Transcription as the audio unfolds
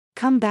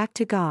Come back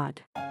to God.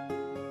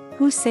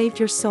 Who saved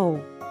your soul,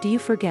 do you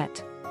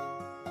forget?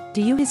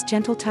 Do you his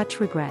gentle touch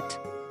regret?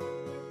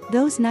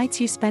 Those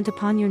nights you spent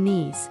upon your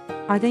knees,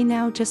 are they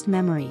now just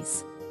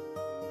memories?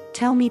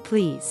 Tell me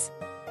please.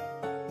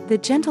 The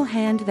gentle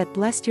hand that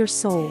blessed your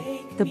soul,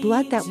 the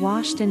blood that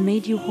washed and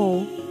made you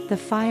whole, the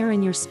fire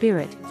in your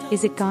spirit,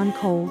 is it gone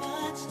cold?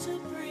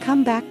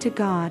 Come back to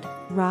God,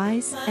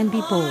 rise and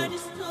be bold.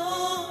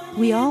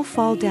 We all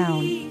fall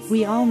down,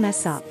 we all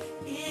mess up.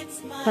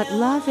 But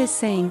love is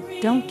saying,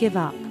 don't give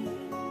up.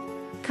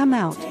 Come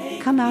out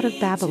of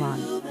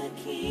Babylon.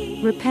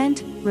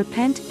 Repent,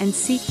 repent and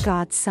seek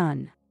God's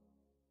Son.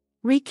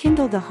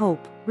 Rekindle the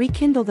hope,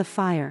 rekindle the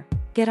fire,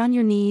 get on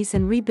your knees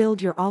and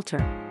rebuild your altar,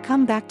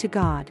 come back to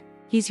God,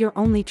 he's your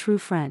only true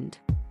friend.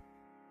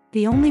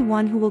 The only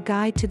one who will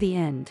guide to the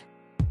end.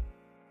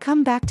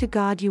 Come back to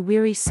God you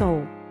weary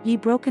soul, ye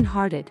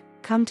broken-hearted,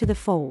 come to the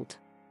fold.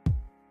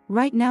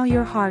 Right now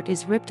your heart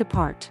is ripped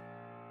apart.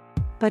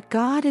 But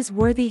God is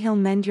worthy, he'll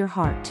mend your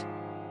heart.